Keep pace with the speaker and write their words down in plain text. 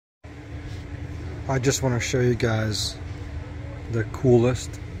I just want to show you guys the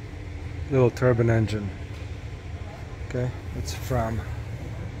coolest little turbine engine. Okay, it's from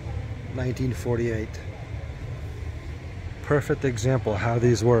 1948. Perfect example how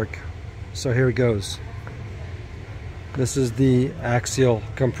these work. So here it goes. This is the axial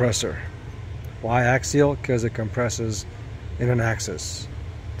compressor. Why axial? Because it compresses in an axis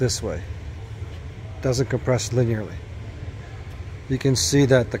this way. Doesn't compress linearly. You can see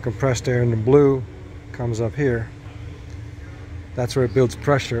that the compressed air in the blue comes up here. That's where it builds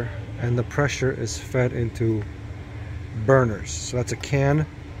pressure, and the pressure is fed into burners. So that's a can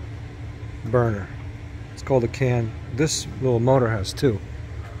burner. It's called a can. This little motor has two.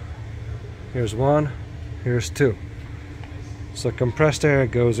 Here's one, here's two. So compressed air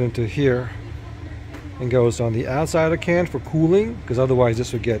goes into here and goes on the outside of the can for cooling, because otherwise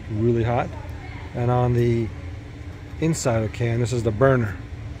this would get really hot. And on the inside of the can, this is the burner.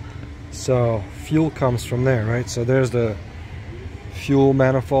 So fuel comes from there, right? So there's the fuel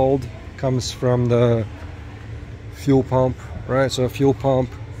manifold, comes from the fuel pump, right? So fuel pump,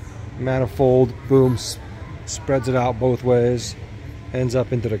 manifold, boom, spreads it out both ways, ends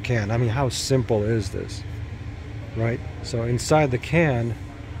up into the can. I mean, how simple is this, right? So inside the can,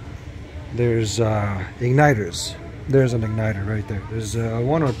 there's igniters. There's an igniter right there. There's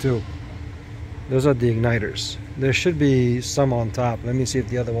one or two. Those are the igniters. There should be some on top. Let me see if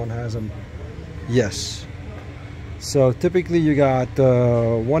the other one has them. Yes. So typically you got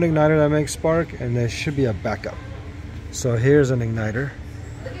one igniter that makes spark, and there should be a backup. So here's an igniter.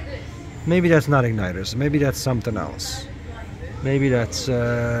 Maybe that's not igniters. Maybe that's something else. Maybe that's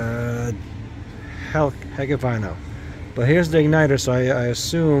heck if I know. But here's the igniter, so I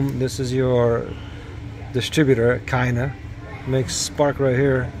assume this is your distributor, kinda. Makes spark right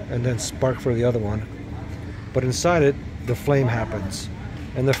here, and then spark for the other one. But inside it, the flame happens.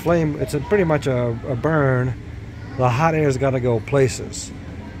 And the flame, it's pretty much a burn. The hot air's got to go places.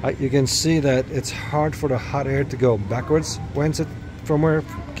 You can see that it's hard for the hot air to go backwards from where it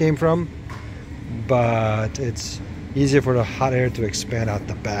came from, but it's easier for the hot air to expand out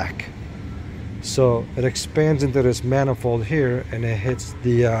the back. So it expands into this manifold here, and it hits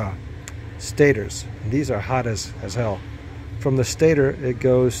the stators. And these are hot as hell. From the stator, it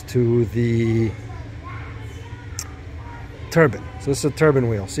goes to the turbine. So this is a turbine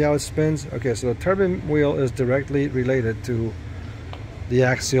wheel. See how it spins? Okay, so the turbine wheel is directly related to the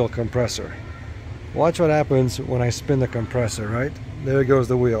axial compressor. Watch what happens when I spin the compressor, right? There goes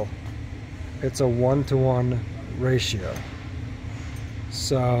the wheel. It's a 1-to-1 ratio.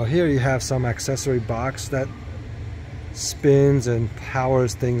 So here you have some accessory box that spins and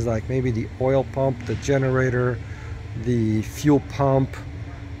powers things like maybe the oil pump, the generator, the fuel pump,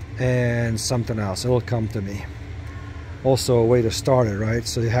 and something else. It'll come to me. Also a way to start it, right?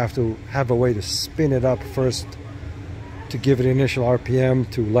 So you have to have a way to spin it up first to give it initial RPM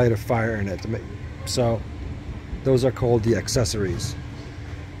to light a fire in it. So those are called the accessories.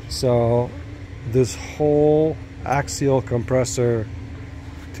 So this whole axial compressor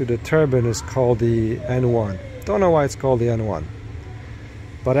to the turbine is called the N1. Don't know why it's called the N1.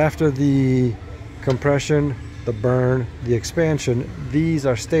 But after the compression, the burn, the expansion, these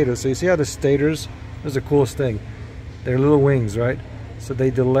are stators. So you see how the stators, this is the coolest thing. They're little wings, right? So they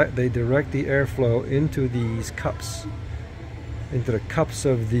direct the airflow into these cups, into the cups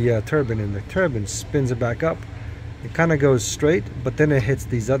of the turbine, and the turbine spins it back up. It kind of goes straight, but then it hits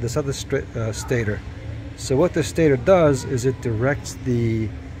this other stator. So what the stator does is it directs the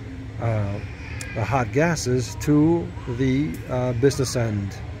hot gases to the business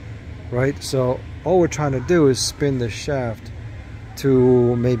end, right? So all we're trying to do is spin the shaft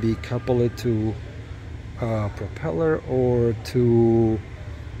to maybe couple it to a propeller or to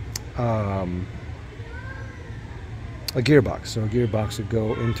a gearbox. So a gearbox would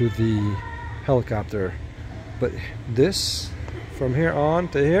go into the helicopter. But this, from here on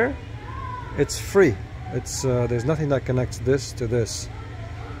to here, it's free. It's there's nothing that connects this to this.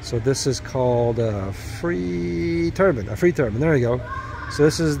 So this is called a free turbine. A free turbine. There you go. So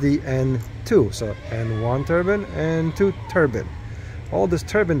this is the N2. So N1 turbine, N2 turbine. All this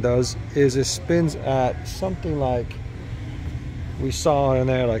turbine does is it spins at something like, we saw in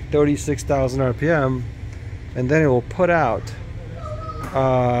there, like 36,000 RPM, and then it will put out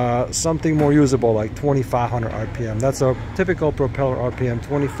something more usable like 2,500 RPM. That's a typical propeller RPM,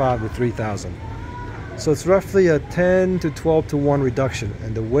 25 to 3,000. So it's roughly a 10 to 12 to 1 reduction.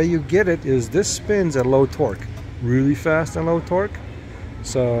 And the way you get it is this spins at low torque, really fast and low torque.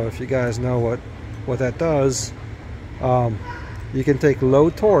 So if you guys know what that does, you can take low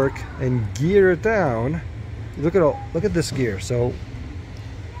torque and gear it down. Look at this gear. So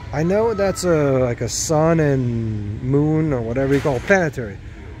I know that's like a sun and moon or whatever you call it, planetary.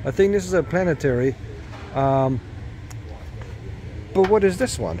 I think this is a planetary. But what is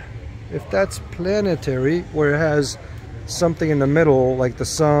this one? If that's planetary, where it has something in the middle, like the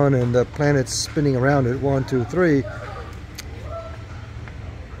sun and the planets spinning around it, 1, 2, 3.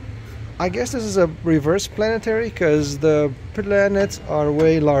 I guess this is a reverse planetary because the planets are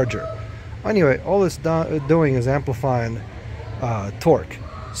way larger. Anyway, all it's doing is amplifying torque.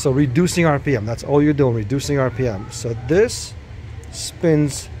 So reducing RPM, that's all you're doing, reducing RPM. So this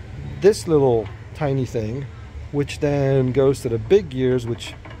spins this little tiny thing, which then goes to the big gears,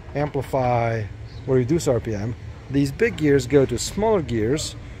 which amplify or reduce RPM. These big gears go to smaller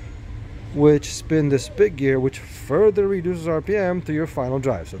gears, which spin this big gear, which further reduces RPM to your final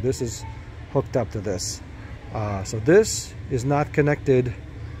drive. So this is hooked up to this. So this is not connected,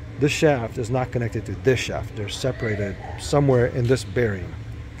 this shaft is not connected to this shaft. They're separated somewhere in this bearing.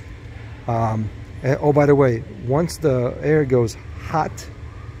 And oh, by the way, once the air goes hot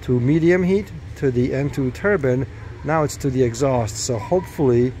to medium heat to the N2 turbine, now it's to the exhaust. So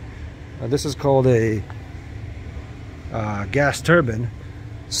hopefully, this is called a gas turbine.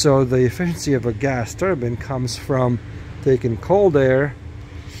 So the efficiency of a gas turbine comes from taking cold air,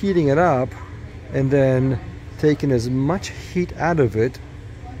 heating it up, and then taking as much heat out of it,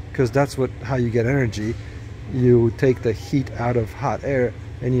 because that's how you get energy. You take the heat out of hot air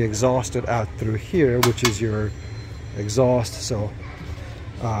and you exhaust it out through here, which is your exhaust. So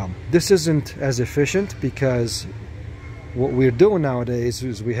this isn't as efficient, because what we're doing nowadays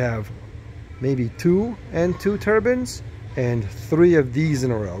is we have maybe 2 N2 turbines and 3 of these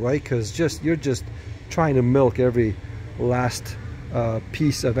in a row, right? Because you're just trying to milk every last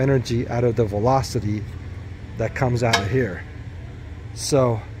piece of energy out of the velocity that comes out of here.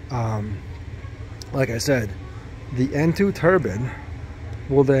 So like I said, the N2 turbine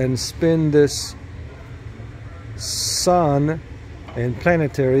will then spin this sun and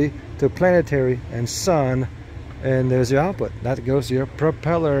planetary to planetary and sun, and there's your output. That goes to your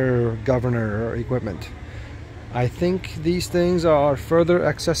propeller governor or equipment. I think these things are further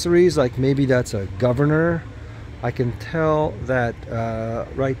accessories, like maybe that's a governor. I can tell that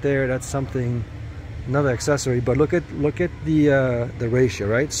right there, that's something, another accessory. But look at the ratio,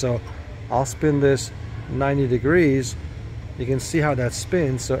 right? So I'll spin this 90 degrees. You can see how that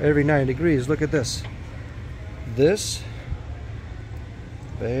spins. So every 90 degrees, look at this. This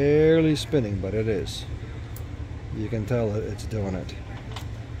barely spinning, but it is. You can tell that it's doing it.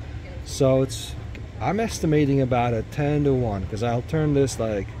 So I'm estimating about a 10 to 1, because I'll turn this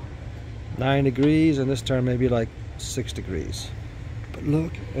like 9 degrees and this turn maybe like 6 degrees. But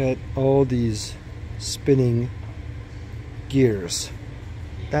look at all these spinning gears.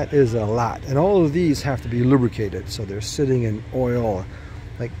 That is a lot, and all of these have to be lubricated, so they're sitting in oil.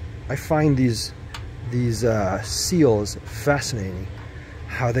 Like, I find these seals fascinating,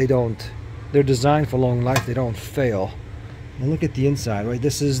 how they're designed for long life, they don't fail. And look at the inside, right?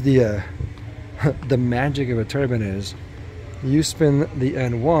 This is the the magic of a turbine is you spin the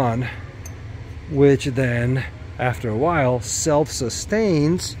N1, which then after a while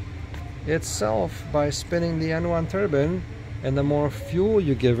self-sustains itself by spinning the N1 turbine, and the more fuel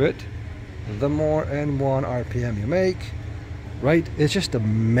you give it, the more N1 RPM you make, right? It's just the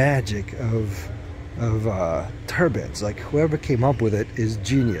magic of turbines. Like, whoever came up with it is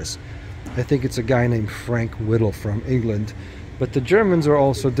genius. I think it's a guy named Frank Whittle from England. But the Germans are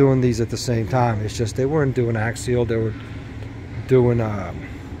also doing these at the same time. It's just they weren't doing axial, they were doing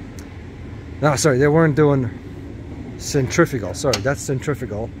they weren't doing centrifugal. Sorry, that's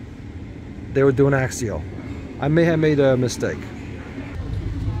centrifugal. They were doing axial. I may have made a mistake.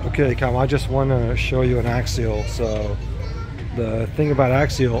 Okay, come, I just want to show you an axial. So the thing about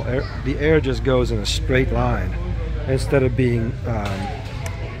axial, the air just goes in a straight line instead of being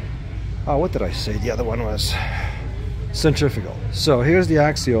what did I say? The other one was centrifugal. So here's the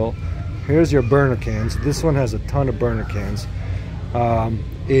axial, here's your burner cans. This one has a ton of burner cans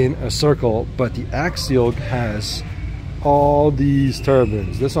in a circle, but the axial has all these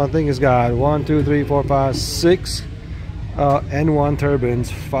turbines. This one thing has got 1, 2, 3, 4, 5, 6 N1 turbines,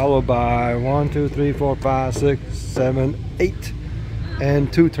 followed by 1, 2, 3, 4, 5, 6, 7, 8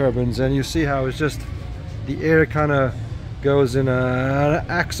 N2 turbines. And you see how it's just the air kind of goes in an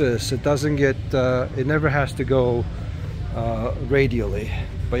axis. It doesn't get it never has to go radially.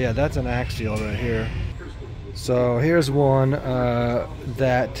 But yeah, that's an axial right here. So here's one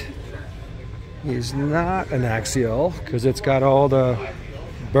that is not an axial, because it's got all the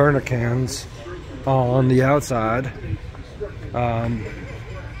burner cans on the outside, and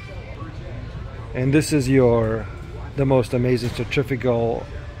this is the most amazing centrifugal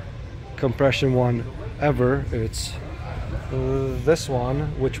compression one ever. It's this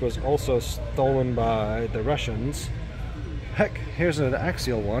one, which was also stolen by the Russians. Heck, here's an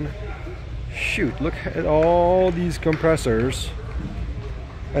axial one. Shoot, look at all these compressors.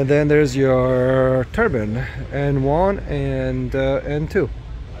 And then there's your turbine, N1 and N2.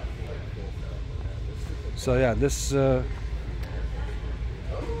 So yeah, this oh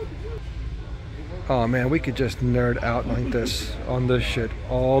man, we could just nerd out like this on this shit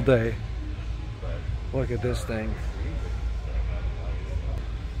all day. Look at this thing.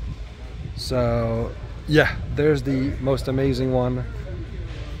 So yeah, there's the most amazing one.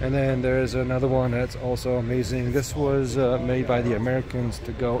 And then there's another one that's also amazing. This was made by the Americans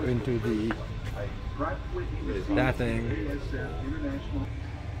to go into that thing.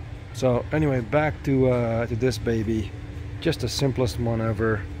 So anyway, back to this baby. Just the simplest one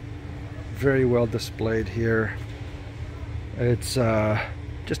ever. Very well displayed here. It's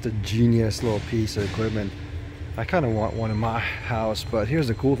just a genius little piece of equipment. I kind of want one in my house, but here's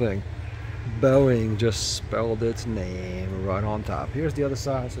the cool thing. Boeing just spelled its name right on top. Here's the other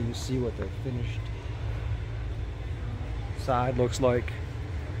side, so you see what the finished side looks like.